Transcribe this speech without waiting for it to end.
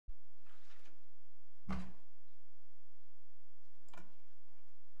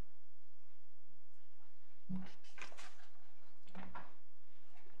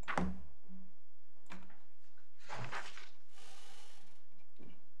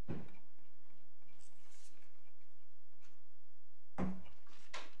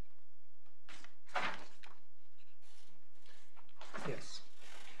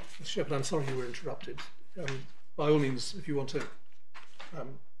Shepherd, I'm sorry you were interrupted. By all means, if you want to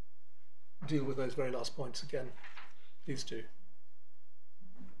deal with those very last points again, please do.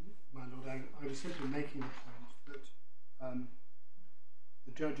 My Lord, I was simply making the point that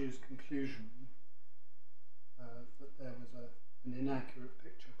the judge's conclusion that there was an inaccurate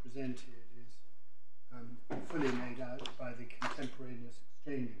picture presented is fully made out by the contemporaneous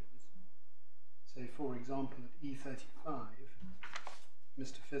exchanges. So, for example, at E35,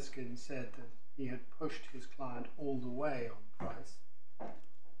 Mr. Fisken said that he had pushed his client all the way on price.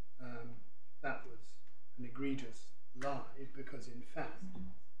 That was an egregious lie because, in fact,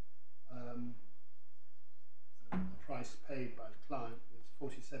 the price paid by the client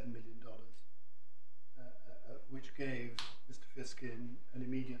was $47 million, which gave Mr. Fisken an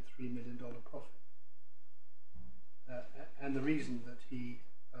immediate $3 million profit. And the reason that he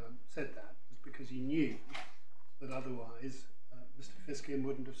said that was because he knew that otherwise Mr. Fisken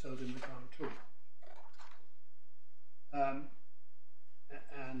wouldn't have sold him the car at all.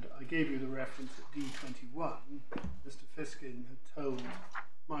 And I gave you the reference at D21. Mr. Fisken had told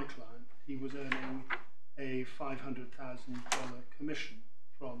my client he was earning a $500,000 commission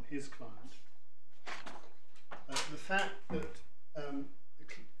from his client. The fact that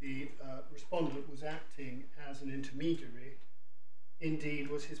the respondent was acting as an intermediary indeed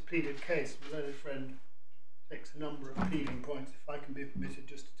was his pleaded case. My learned friend takes a number of pleading points. If I can be permitted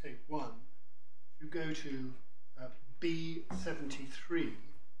just to take one. If you go to B73,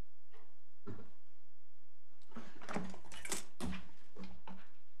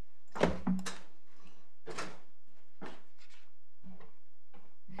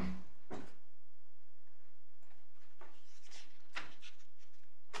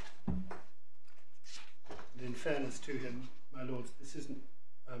 in fairness to him, my lords, this isn't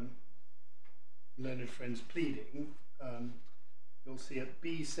learned friend's pleading. You'll see at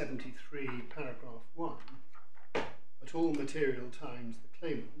B73, paragraph 1, at all material times the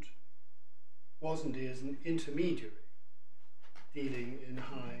claimant was and is an intermediary dealing in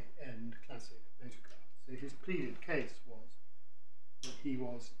high-end classic motor cars. So his pleaded case was that he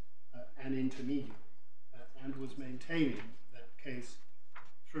was an intermediary and was maintaining that case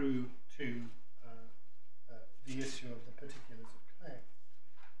through to the issue of the particulars of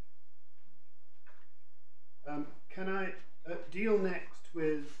claim. Can I deal next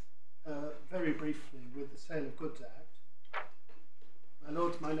with, very briefly, with the Sale of Goods Act? My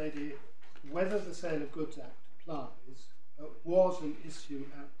lords, my lady, whether the Sale of Goods Act applies was an issue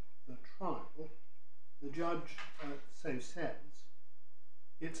at the trial. The judge so says.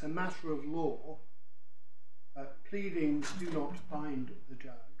 It's a matter of law. Pleadings do not bind the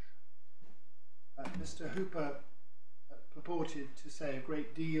judge. Mr. Hooper purported to say a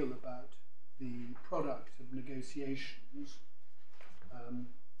great deal about the product of negotiations.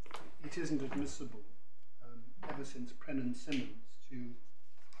 It isn't admissible, ever since Brennan Simmons, to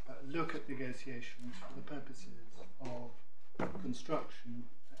look at negotiations for the purposes of construction,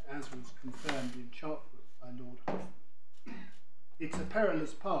 as was confirmed in Chartbrook by Lord Hoffman. It's a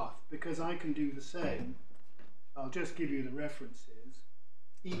perilous path because I can do the same. I'll just give you the references.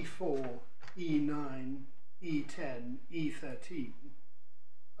 E4, E9, E10, E13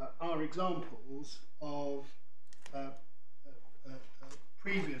 are examples of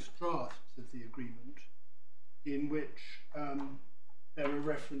previous drafts of the agreement in which there are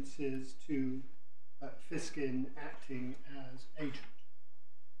references to Fisken acting as agent.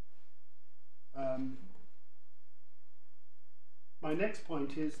 My next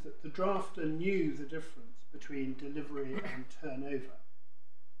point is that the drafter knew the difference between delivery and turnover.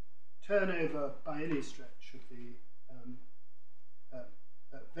 Turnover, by any stretch of the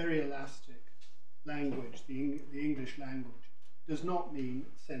very elastic language, the English language, does not mean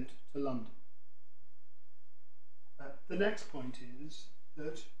sent to London. The next point is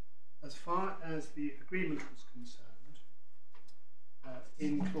that as far as the agreement was concerned,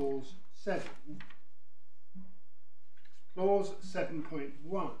 in clause 7, clause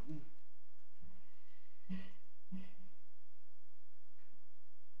 7.1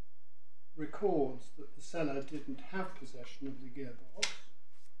 records that the seller didn't have possession of the gearbox.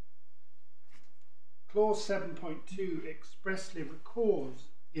 Clause 7.2 expressly records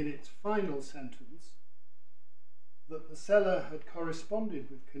in its final sentence that the seller had corresponded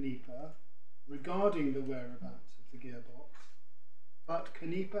with Canepa regarding the whereabouts of the gearbox, but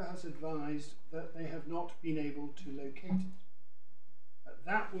Canepa has advised that they have not been able to locate it.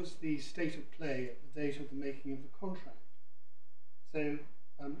 That was the state of play at the date of the making of the contract. So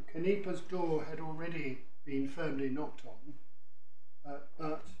Canepa's door had already been firmly knocked on,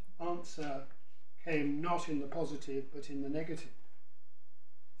 but answer came not in the positive but in the negative.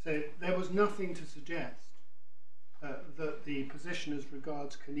 So there was nothing to suggest that the position as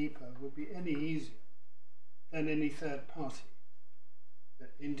regards Canepa would be any easier than any third party.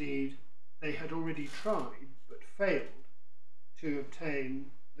 That indeed they had already tried but failed to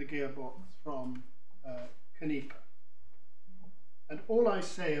obtain the gearbox from Canepa. And all I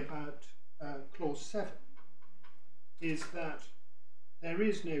say about clause 7 is that there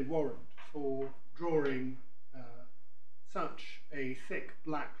is no warrant for drawing such a thick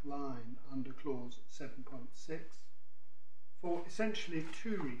black line under clause 7.6 for essentially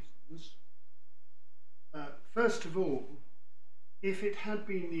two reasons. First of all, if it had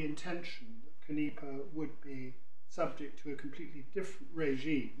been the intention that Canepa would be subject to a completely different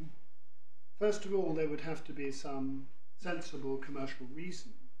regime, first of all there would have to be some sensible commercial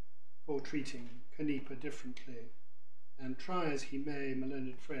reason for treating Canepa differently, and try as he may, my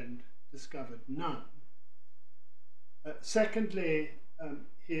learned friend discovered none. Secondly,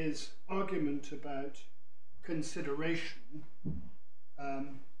 his argument about consideration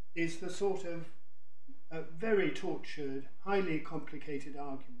is the sort of very tortured, highly complicated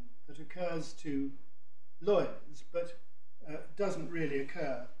argument that occurs to lawyers but doesn't really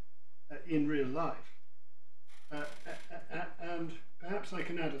occur in real life. And perhaps I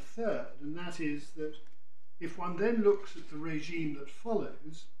can add a third, and that is that if one then looks at the regime that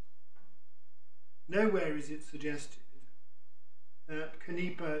follows, nowhere is it suggested that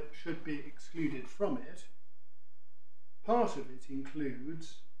Canepa should be excluded from it. Part of it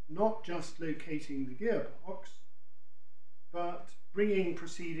includes not just locating the gearbox, but bringing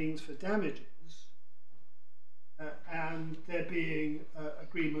proceedings for damages, and there being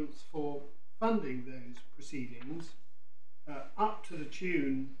agreements for funding those proceedings up to the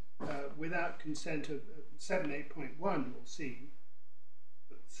tune, without consent of 7.8.1, you'll see,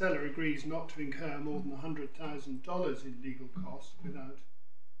 that the seller agrees not to incur more than $100,000 in legal costs without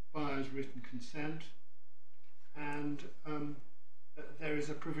buyer's written consent, and there is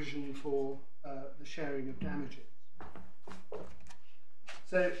a provision for the sharing of damages.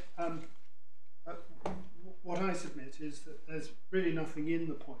 So what I submit is that there's really nothing in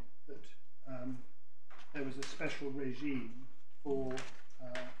the point that there was a special regime for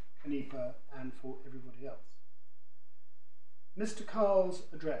Canepa and for everybody else. Mr. Carl's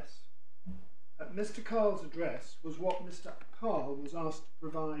address. Mr. Carl's address was what Mr. Carl was asked to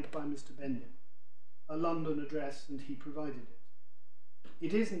provide by Mr. Benyon, a London address, and he provided it.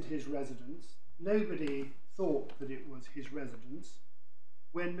 It isn't his residence. Nobody thought that it was his residence.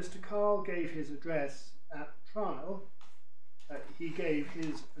 When Mr. Carl gave his address at trial, he gave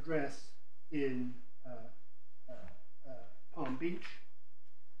his address in Palm Beach.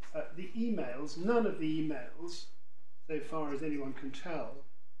 The emails, none of the emails, so far as anyone can tell,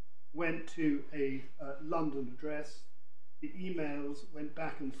 went to a London address. The emails went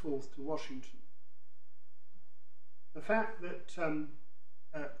back and forth to Washington. The fact that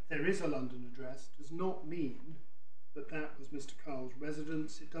there is a London address does not mean that that was Mr. Carl's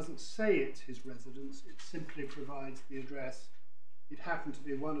residence. It doesn't say it's his residence, it simply provides the address. It happened to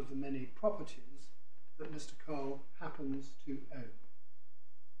be one of the many properties that Mr. Carl happens to own.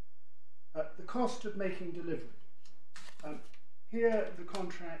 The cost of making delivery. Here the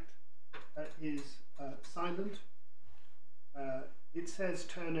contract is silent. It says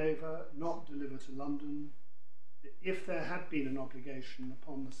turnover, not deliver to London. If there had been an obligation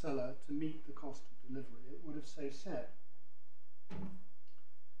upon the seller to meet the cost of delivery, it would have so said.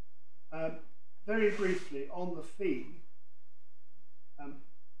 Very briefly, on the fee,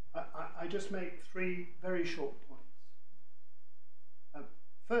 I just make three very short points.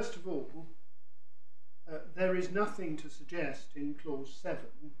 First of all, there is nothing to suggest in clause 7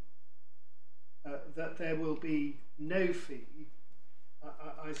 that there will be no fee.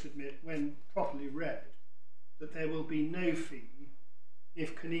 I submit, when properly read, that there will be no fee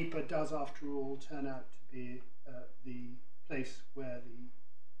if Canepa does, after all, turn out to be the place where the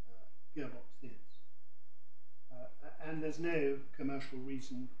gearbox is. And there's no commercial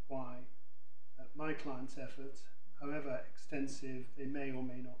reason why my client's efforts, however extensive they may or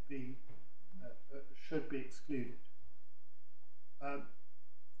may not be, should be excluded.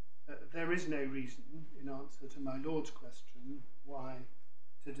 There is no reason, in answer to my Lord's question, why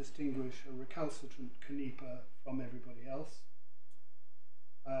to distinguish a recalcitrant Canepa from everybody else.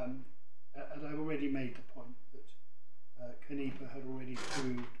 And I've already made the point that Canepa had already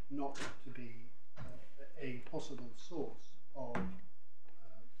proved not to be a possible source of,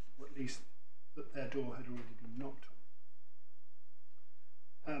 or at least that their door had already been knocked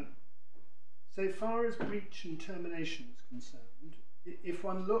on. So far as breach and termination is concerned, if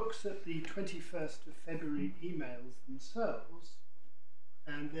one looks at the 21st of February emails themselves,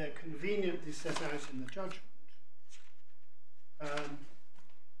 and they're conveniently set out in the judgment,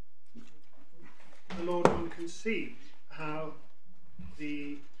 the Lord one can see how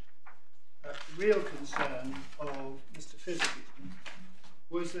the real concern of Mr. Fisken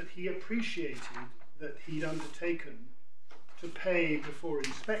was that he appreciated that he'd undertaken to pay before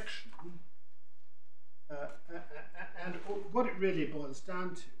inspection, and what it really boils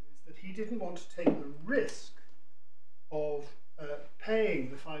down to is that he didn't want to take the risk of paying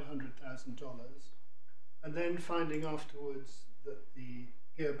the $500,000 and then finding afterwards that the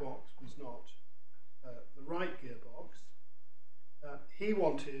gearbox was not the right gearbox. He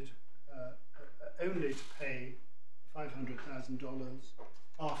wanted only to pay $500,000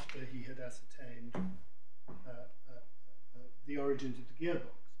 after he had ascertained the origins of the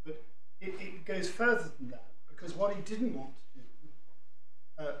gearbox. But it goes further than that, because what he didn't want to do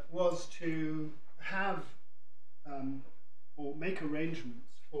was to have or make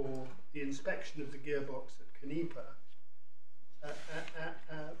arrangements for the inspection of the gearbox at Canepa,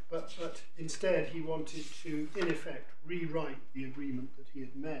 but instead he wanted to, in effect, rewrite the agreement that he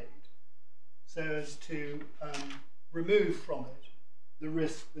had made so as to remove from it the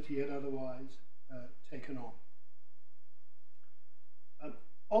risk that he had otherwise taken on.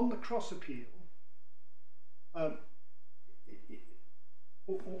 On the cross appeal,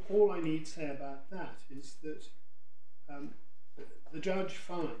 all I need to say about that is that the judge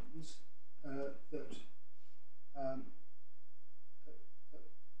finds that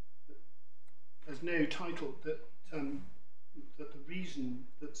there's no title, that the reason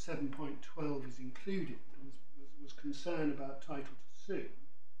that 7.12 is included was concern about title to sue.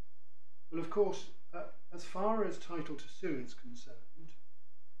 Well, of course, as far as title to sue is concerned,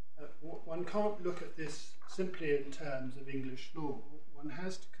 one can't look at this simply in terms of English law. One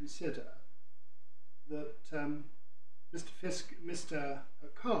has to consider that Mr.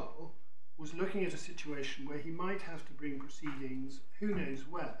 Carl was looking at a situation where he might have to bring proceedings who knows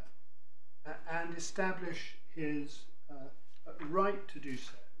where and establish his right to do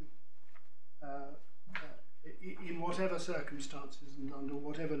so in whatever circumstances and under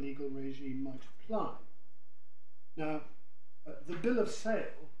whatever legal regime might apply. Now, the bill of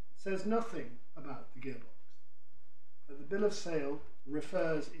sale says nothing about the gearbox. The bill of sale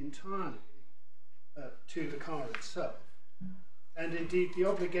refers entirely to the car itself, and indeed the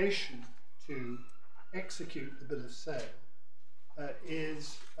obligation to execute the bill of sale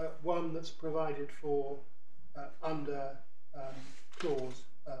is one that's provided for under clause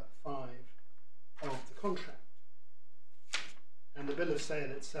 5 of the contract, and the bill of sale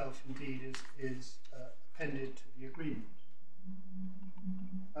itself indeed is appended to the agreement.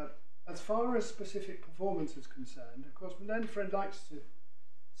 As far as specific performance is concerned, of course, my learned friend likes to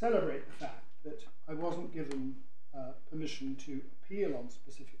celebrate the fact that I wasn't given permission to appeal on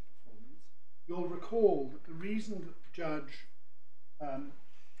specific performance. You'll recall that the reason that the judge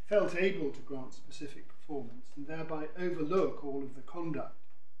felt able to grant specific performance and thereby overlook all of the conduct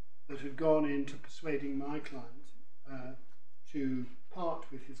that had gone into persuading my client to part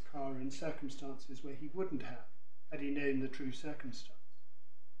with his car in circumstances where he wouldn't have had he known the true circumstance,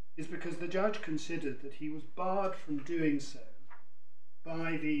 is because the judge considered that he was barred from doing so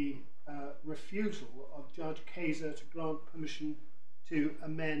by the refusal of Judge Kayser to grant permission to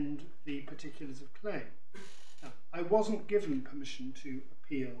amend the particulars of claim. Now, I wasn't given permission to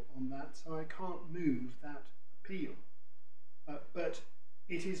appeal on that, so I can't move that appeal. But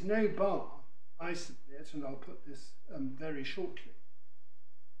it is no bar, I submit, and I'll put this very shortly,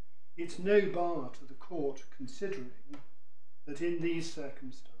 it's no bar to the court considering that in these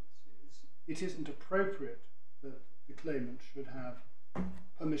circumstances it isn't appropriate that the claimant should have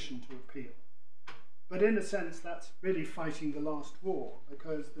permission to appeal. But in a sense that's really fighting the last war,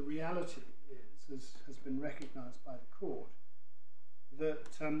 because the reality is, as has been recognised by the court,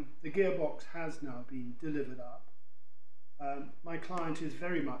 that the gearbox has now been delivered up. My client is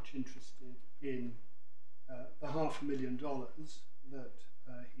very much interested in the $500,000 that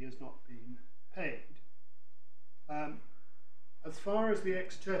he has not been paid. As far as the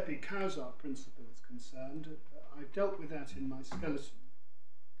ex turpi causa principle is concerned, I've dealt with that in my skeleton.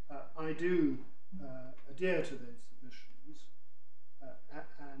 I do adhere to those submissions,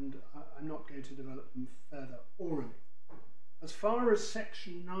 and I'm not going to develop them further orally. As far as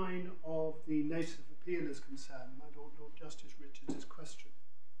Section 9 of the Notice of Appeal is concerned, my Lord Justice Richards' question,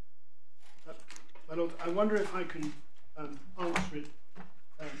 my Lord, I wonder if I can answer it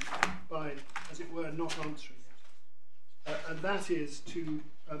by, as it were, not answering it. And that is to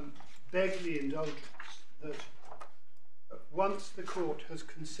beg the indulgence that once the court has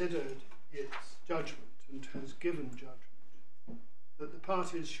considered its judgment and has given judgment, that the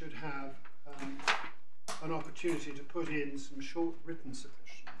parties should have an opportunity to put in some short written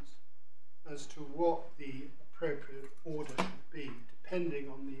submissions as to what the appropriate order should be, depending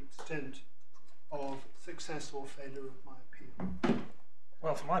on the extent of success or failure of my appeal.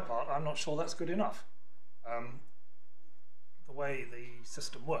 Well, for my part, I'm not sure that's good enough. The way the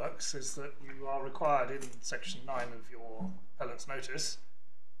system works is that you are required in section 9 of your appellant's notice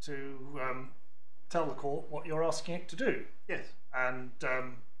to tell the court what you're asking it to do. Yes. And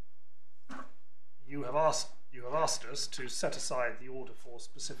you have asked us to set aside the order for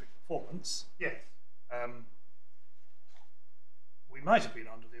specific performance. Yes. We might have been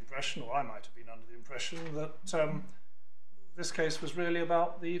under the impression, or I might have been under the impression, that this case was really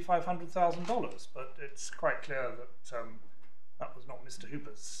about the $500,000, but it's quite clear that that was not Mr.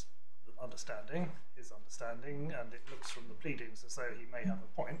 Hooper's understanding. His understanding, and it looks from the pleadings as though he may have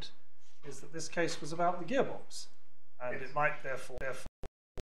a point, is that this case was about the gearbox, and yes. It might therefore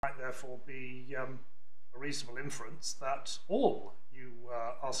be a reasonable inference that all you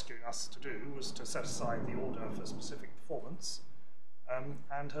were asking us to do was to set aside the order for specific performance,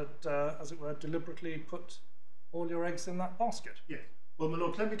 and had, as it were, deliberately put all your eggs in that basket. Yes. Well, my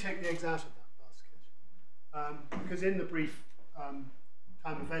lord, let me take the eggs out of that basket, because in the brief time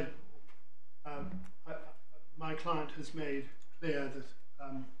available, my client has made clear that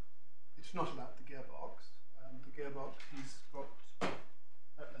it's not about the gearbox. The gearbox, he's got,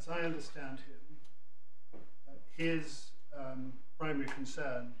 as I understand him, his primary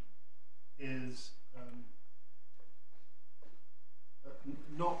concern is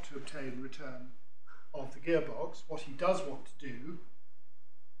not to obtain return of the gearbox. What he does want to do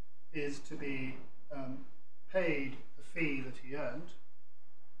is to be paid the fee that he earned.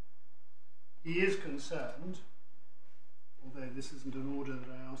 He is concerned, although this isn't an order that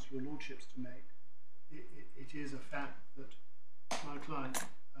I ask your lordships to make, it is a fact that my client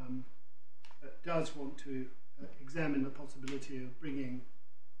does want to examine the possibility of bringing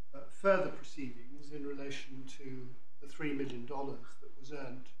further proceedings in relation to the $3 million that was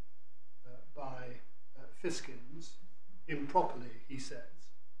earned by Fiskens improperly, he says.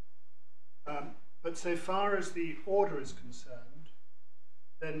 But so far as the order is concerned,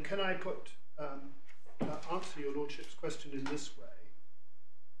 then can I answer your lordship's question in this way?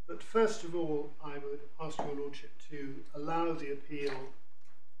 That first of all, I would ask your lordship to allow the appeal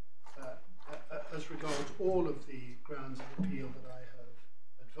as regards all of the grounds of appeal that I have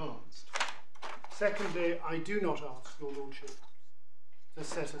advanced. Secondly, I do not ask your lordship to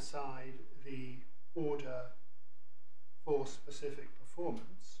set aside the order for specific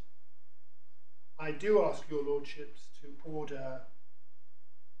performance. I do ask your lordships to order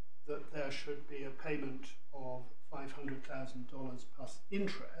that there should be a payment of $500,000 plus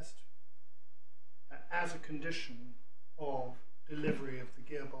interest as a condition of delivery of the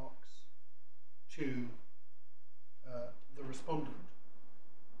gearbox to the respondent.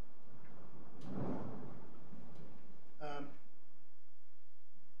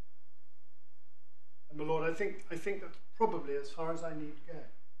 And my lord, I think that's probably as far as I need to go.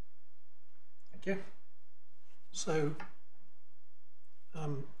 Thank you. So,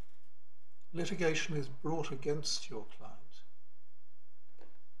 litigation is brought against your client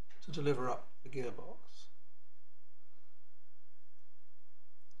to deliver up the gearbox,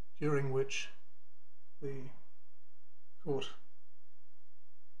 during which the court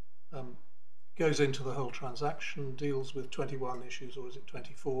goes into the whole transaction, deals with 21 issues, or is it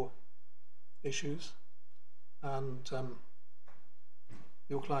 24 issues, and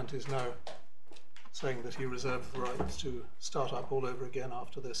your client is now saying that he reserves the right to start up all over again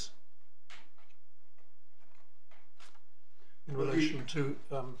after this in relation to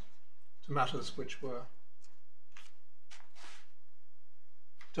matters which were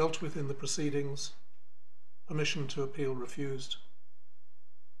dealt with in the proceedings, permission to appeal refused.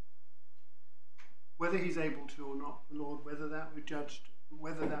 Whether he's able to or not, my lord, whether that would be judged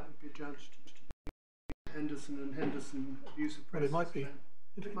to be Henderson and Henderson abuse of process. Well,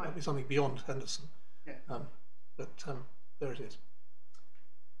 it might be something beyond Henderson. Yeah. But there it is.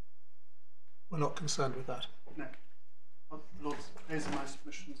 We're not concerned with that. No. Well, Lord, those are my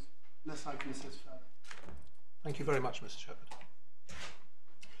submissions, unless I can assist further. Thank you very much, Mr. Shepherd.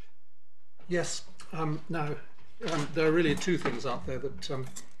 Yes, now, there are really two things out there that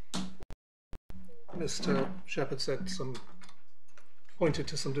Mr. Shepherd said, pointed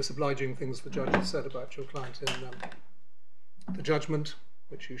to some disobliging things the judge has said about your client in the judgment,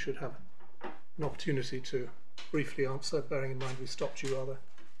 which you should have an opportunity to briefly answer, bearing in mind we stopped you rather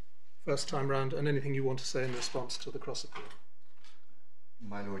first time round, and anything you want to say in response to the cross appeal.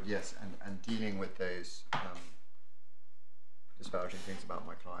 My lord, yes, and dealing with those disparaging things about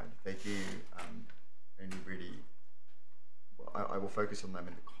my client. They do only really. Well, I will focus on them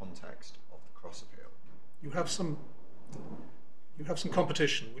in the context of the cross appeal. You have some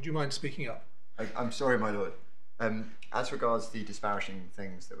competition. Would you mind speaking up? I'm sorry, my lord. As regards the disparaging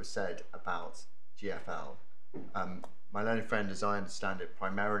things that were said about GFL, my learned friend, as I understand it,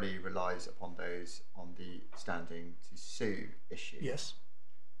 primarily relies upon those on the standing to sue issue. Yes.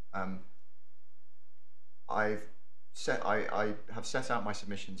 I have set out my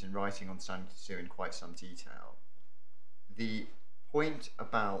submissions in writing on standing to sue in quite some detail. The point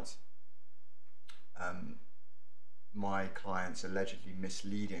about my clients allegedly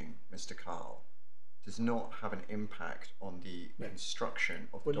misleading Mr. Carl does not have an impact on the construction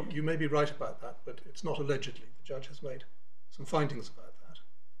of the document. You may be right about that, but it's not allegedly. The judge has made some findings about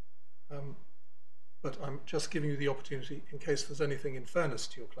that. But I'm just giving you the opportunity, in case there's anything in fairness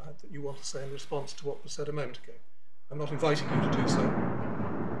to your client that you want to say in response to what was said a moment ago. I'm not inviting you to do so.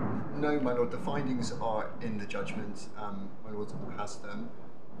 No, my lord, the findings are in the judgment. My lord has them.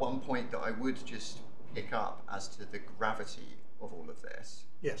 One point that I would just pick up as to the gravity of all of this.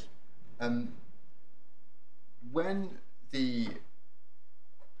 Yes. When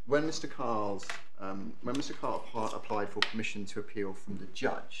Mr. Carl applied for permission to appeal from the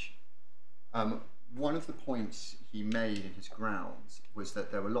judge, one of the points he made in his grounds was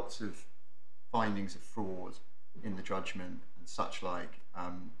that there were lots of findings of fraud in the judgment and such like,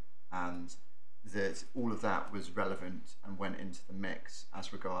 and that all of that was relevant and went into the mix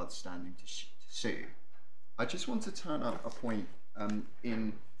as regards standing to sue. I just want to turn up a point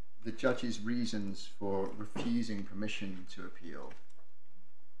in the judge's reasons for refusing permission to appeal,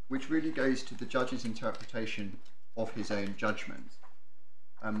 which really goes to the judge's interpretation of his own judgment.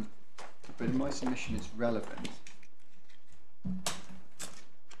 But in my submission it's relevant.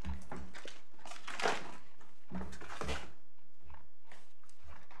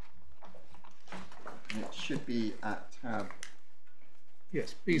 And it should be at tab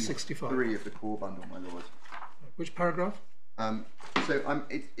Yes, B65. 3 of the core bundle, my lord. Which paragraph?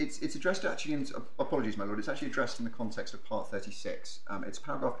 It's addressed actually in, apologies my lord, it's actually addressed in the context of part 36. It's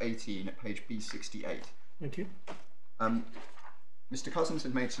paragraph 18 at page B68. Thank you. Mr. Cousins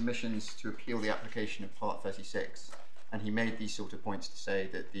had made submissions to appeal the application of part 36, and he made these sort of points to say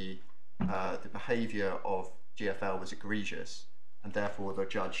that the behaviour of GFL was egregious, and therefore the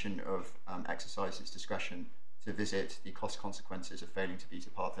judge shouldn't have exercised its discretion to visit the cost consequences of failing to beat a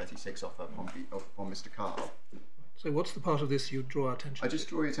part 36 offer upon Mr. Carl. So what's the part of this you draw our attention to? I just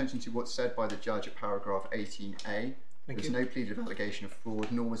draw your attention to what's said by the judge at paragraph 18A. There's no pleaded allegation of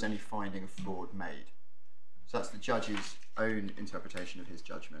fraud, nor was any finding of fraud made. So that's the judge's own interpretation of his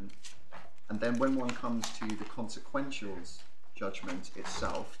judgment. And then when one comes to the consequentials judgment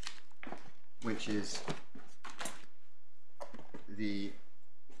itself, which is the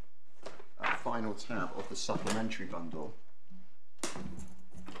final tab of the supplementary bundle,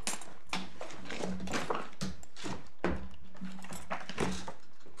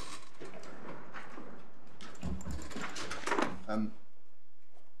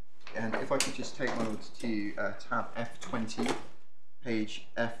 and if I could just take my notes to tab F20, page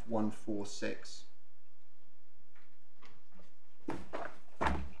F146.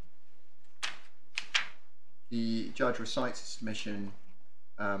 The judge recites a submission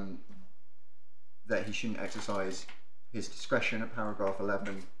that he shouldn't exercise his discretion at paragraph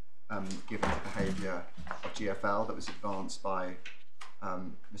 11, given the behaviour of GFL that was advanced by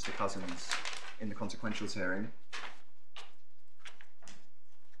Mr. Cousins in the consequentials hearing.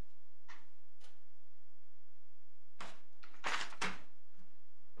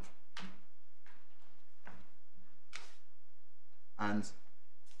 And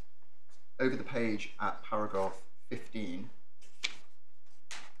over the page at paragraph 15,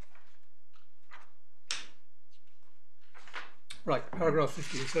 right, paragraph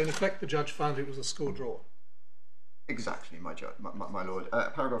 15. So in effect the judge found it was a score draw. Exactly, my lord.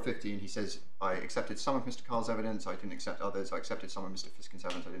 Paragraph 15, he says, I accepted some of Mr. Carl's evidence, I didn't accept others. I accepted some of Mr. Fisken's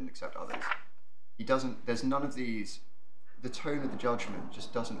evidence, I didn't accept others. He doesn't, there's none of these, the tone of the judgment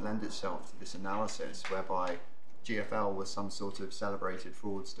just doesn't lend itself to this analysis whereby GFL was some sort of celebrated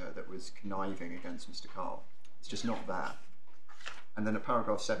fraudster that was conniving against Mr. Carl. It's just not that. And then at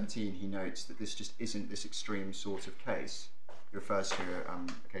paragraph 17, he notes that this just isn't this extreme sort of case. He refers to a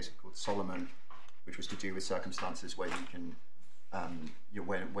case called Solomon, which was to do with circumstances where you can,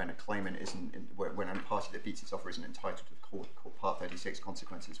 when a claimant isn't, when a party that beats its offer isn't entitled to the court Part 36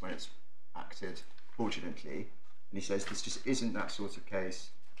 consequences when it's acted fraudulently. And he says this just isn't that sort of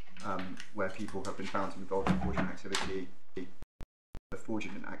case where people have been found to be involved in fraudulent activity. The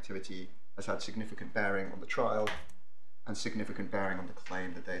fraudulent activity has had significant bearing on the trial, and significant bearing on the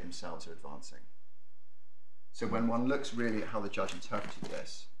claim that they themselves are advancing. So when one looks really at how the judge interpreted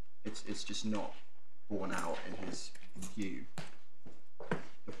this, it's just not borne out in his view,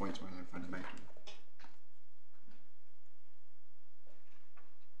 the points my own friend is making.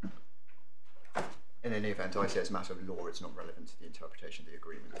 In any event, I say as a matter of law, it's not relevant to the interpretation of the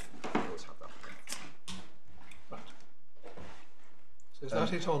agreement. We always have that. Right. So is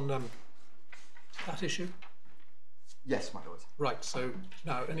that it on that issue? Yes, my lord. Right, so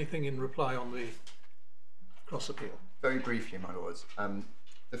now anything in reply on the cross appeal? Very briefly, my lords.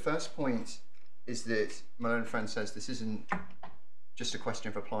 The first point is that my own friend says this isn't just a question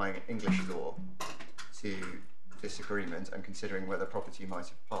of applying English law to this agreement and considering whether property might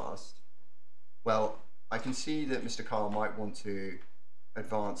have passed. Well, I can see that Mr. Carl might want to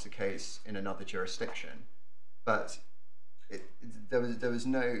advance a case in another jurisdiction, but there was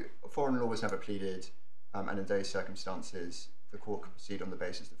no, foreign law was never pleaded, and in those circumstances, the court could proceed on the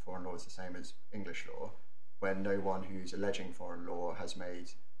basis that foreign law is the same as English law, when no one who's alleging foreign law has made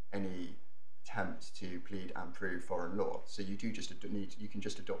any attempt to plead and prove foreign law. So you do just you can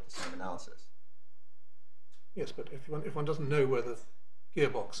just adopt the same analysis. Yes, but if one doesn't know where the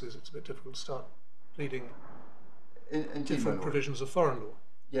gearbox is, it's a bit difficult to start pleading different provisions of foreign law.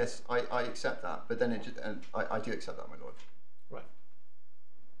 Yes, I accept that, but then I do accept that, my lord. Right.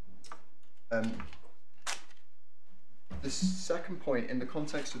 The second point, in the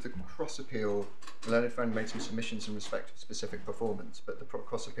context of the cross appeal, the learned friend made some submissions in respect of specific performance, but the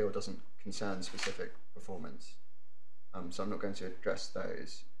cross appeal doesn't concern specific performance, so I'm not going to address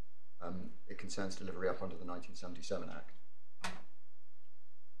those. It concerns delivery up under the 1977 Act.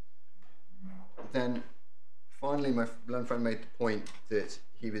 Then, finally, my learned friend made the point that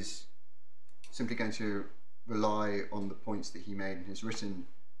he was simply going to rely on the points that he made in his written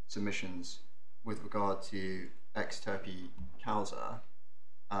submissions with regard to ex turpi causa,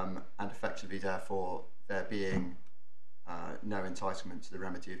 and effectively, therefore, there being no entitlement to the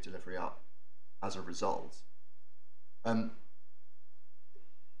remedy of delivery up as a result.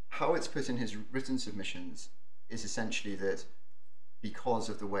 How it's put in his written submissions is essentially that because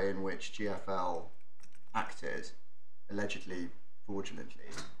of the way in which GFL acted, allegedly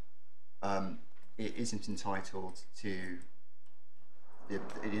fraudulently, it isn't entitled to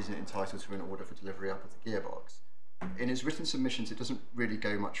an order for delivery up of the gearbox. In his written submissions, it doesn't really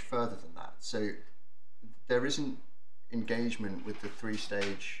go much further than that. So there isn't engagement with the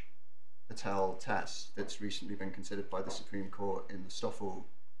three-stage Patel test that's recently been considered by the Supreme Court in the Stoffel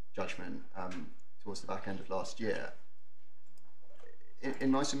judgment towards the back end of last year.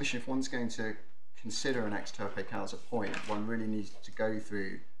 In my submission, if one's going to consider an ex turpe causa point, one really needs to go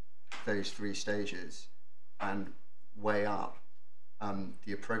through those three stages and weigh up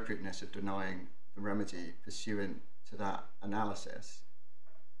the appropriateness of denying the remedy pursuant to that analysis.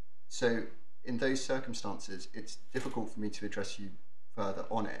 So in those circumstances, it's difficult for me to address you further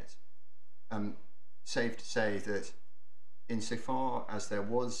on it. Safe to say that insofar as there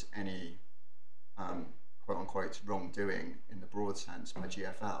was any quote-unquote wrongdoing in the broad sense by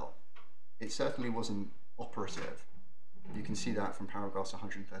GFL, it certainly wasn't operative. You can see that from paragraphs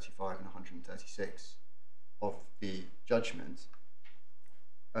 135 and 136 of the judgment.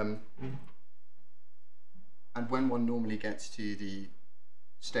 And when one normally gets to the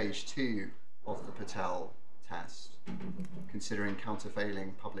stage 2 of the Patel test, considering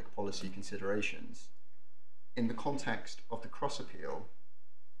countervailing public policy considerations, in the context of the cross appeal,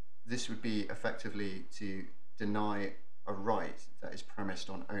 this would be effectively to deny a right that is premised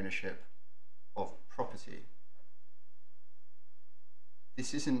on ownership of property.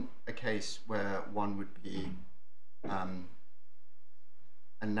 This isn't a case where one would be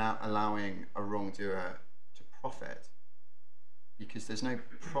allowing a wrongdoer to profit, because there's no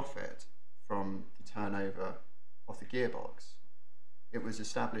profit from the turnover of the gearbox. It was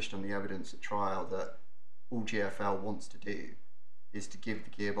established on the evidence at trial that all GFL wants to do is to give the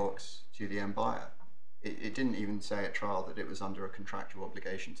gearbox to the end buyer. It didn't even say at trial that it was under a contractual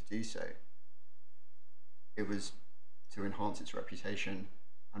obligation to do so. It was to enhance its reputation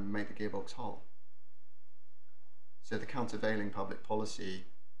and make the gearbox whole. So the countervailing public policy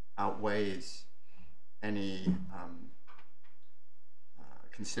outweighs any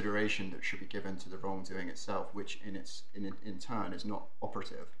consideration that should be given to the wrongdoing itself, which in turn is not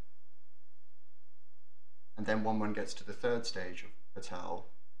operative. And then when one gets to the third stage of Patel,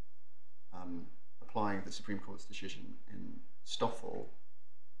 applying the Supreme Court's decision in Stoffel,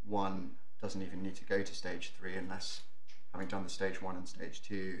 one doesn't even need to go to stage 3 unless, having done the stage 1 and stage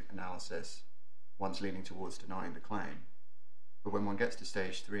 2 analysis, one's leaning towards denying the claim. But when one gets to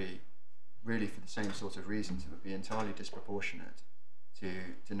stage 3, really for the same sort of reasons, it would be entirely disproportionate to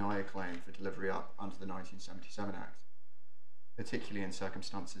deny a claim for delivery up under the 1977 Act, particularly in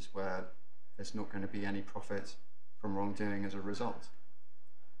circumstances where there's not going to be any profit from wrongdoing as a result.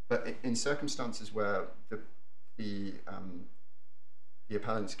 But in circumstances where the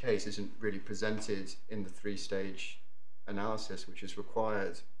appellant's case isn't really presented in the three-stage analysis which is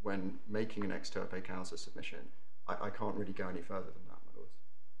required when making an ex turpe causa submission, I can't really go any further than that, my lords.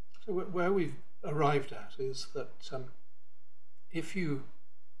 So where we've arrived at is that if you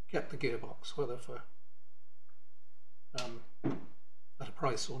get the gearbox, whether for at a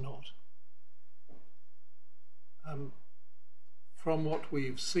price or not, from what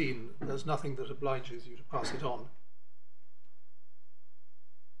we've seen, there's nothing that obliges you to pass it on.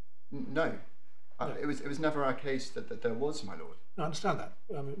 No. It was never our case that there was, my lord. I understand that.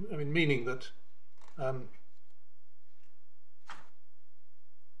 I mean, meaning that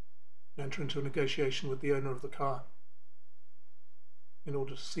enter into a negotiation with the owner of the car in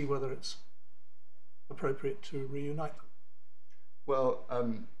order to see whether it's appropriate to reunite them. Well,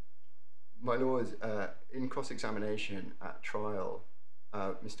 my lord, in cross-examination at trial,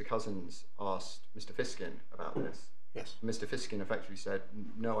 Mr. Cousins asked Mr. Fisken about this. Yes. Mr. Fisken effectively said,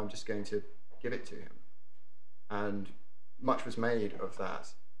 no, I'm just going to give it to him. And much was made of that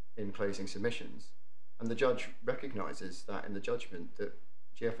in closing submissions. And the judge recognises that in the judgment that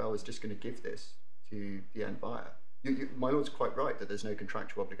GFL is just going to give this to the end buyer. My lord's quite right that there's no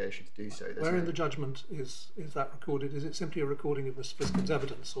contractual obligation to do so. Where in the judgment is that recorded? Is it simply a recording of Mr. Fisken's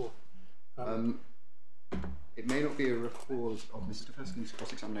evidence, or? It may not be a record of Mr. Fisken's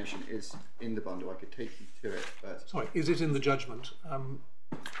cross-examination is in the bundle. I could take you to it, but sorry, is it in the judgment?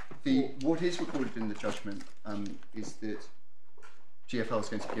 What is recorded in the judgment is that GFL is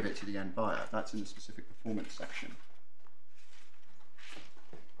going to give it to the end buyer. That's in the specific performance section.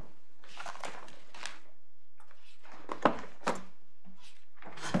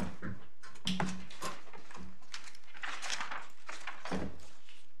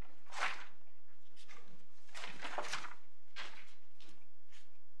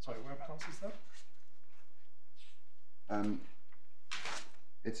 Sorry, whereabouts is that?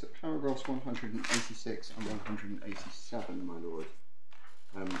 It's at paragraphs 186 and 187, my lord.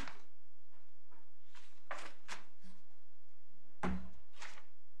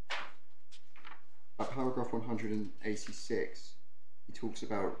 At paragraph 186, he talks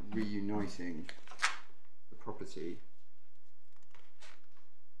about reuniting the property.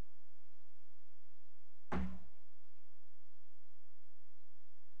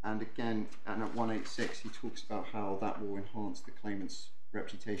 And again, and at 186, he talks about how that will enhance the claimant's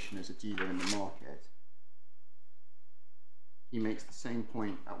reputation as a dealer in the market. He makes the same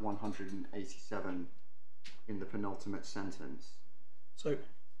point at 187 in the penultimate sentence. So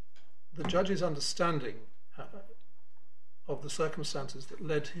the judge's understanding of the circumstances that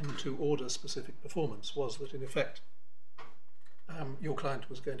led him to order specific performance was that, in effect, your client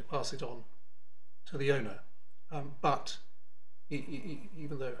was going to pass it on to the owner, but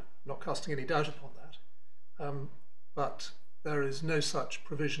even though not casting any doubt upon that, but there is no such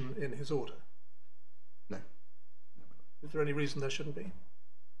provision in his order. No. Is there any reason there shouldn't be?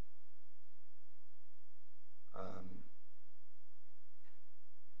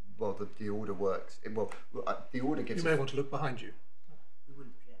 Well, the order works. The order gives. You may want to look behind you. We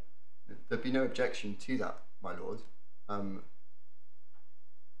wouldn't object. There'd be no objection to that, my lord.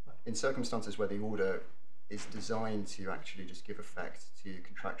 In circumstances where the order is designed to actually just give effect to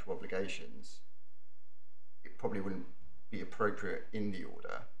contractual obligations, it probably wouldn't be appropriate in the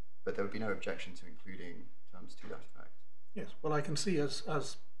order, but there would be no objection to including terms to that effect. Yes, well, I can see as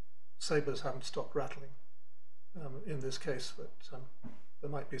sabres haven't stopped rattling in this case that there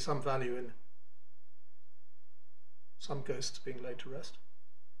might be some value in some ghosts being laid to rest.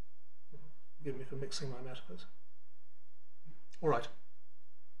 Forgive me for mixing my metaphors. All right.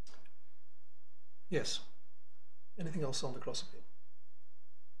 Yes. Anything else on the cross appeal?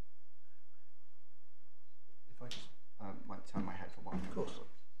 If I just might turn my head for one minute. Of course.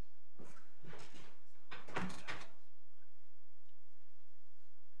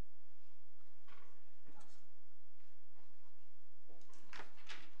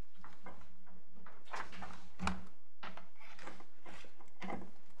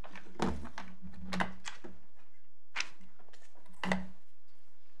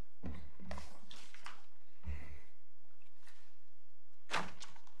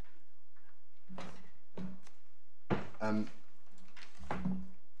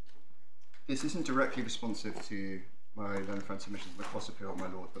 This isn't directly responsive to my learned friend's submissions of the cross appeal, my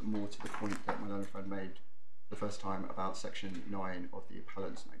lord, but more to the point that my learned friend made the first time about section 9 of the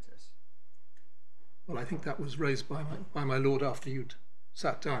appellant's notice. Well, I think that was raised by my lord after you'd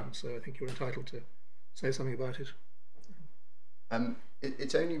sat down, so I think you're entitled to say something about it.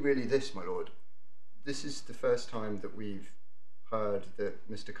 It's only really this, my lord. This is the first time that we've heard that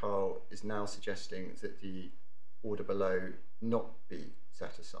Mr. Carl is now suggesting that the order below not be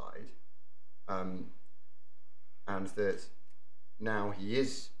set aside, and that now he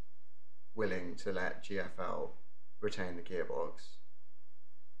is willing to let GFL retain the gearbox,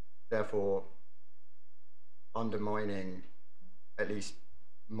 therefore undermining at least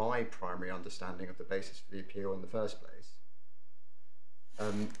my primary understanding of the basis for the appeal in the first place.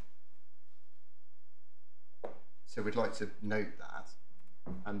 So we'd like to note that.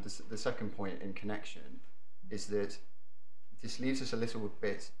 And the second point in connection is that this leaves us a little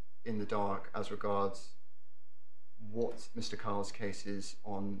bit in the dark as regards what Mr. Carl's case is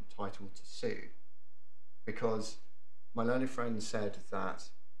on title to sue, because my learned friend said that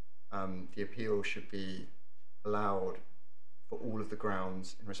the appeal should be allowed for all of the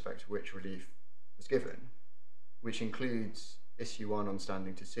grounds in respect to which relief was given, which includes issue 1 on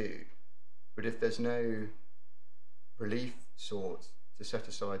standing to sue. But if there's no relief sought to set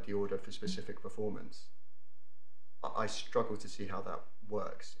aside the order for specific performance, I struggle to see how that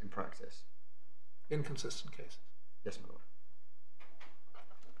works in practice. Inconsistent cases. Yes, my lord.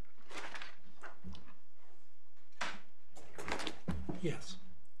 Yes.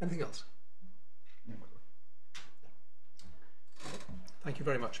 Anything else? No, my lord. Thank you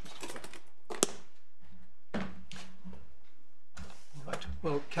very much, Mr. Clerk. All right.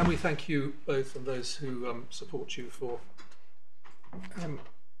 Well, can we thank you both and those who support you for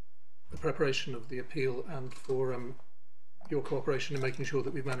the preparation of the appeal and for your cooperation in making sure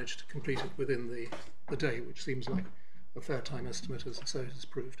that we've managed to complete it within the day, which seems like a fair time estimate, as so it has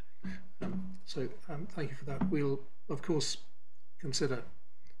proved. So thank you for that. We'll, of course, consider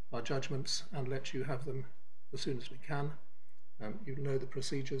our judgments and let you have them as soon as we can. You know the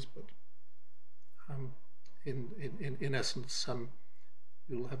procedures, but in essence,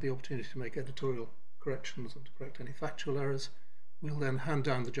 you'll have the opportunity to make editorial corrections and to correct any factual errors. We'll then hand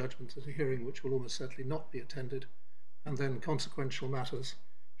down the judgments at a hearing which will almost certainly not be attended, and then consequential matters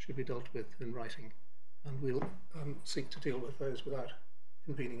should be dealt with in writing, and we'll seek to deal with those without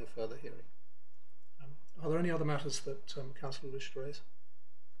convening a further hearing. Are there any other matters that Council wish to raise?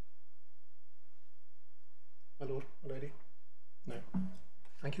 My lord, my lady? No.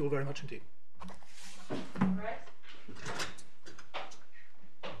 Thank you all very much indeed. Right.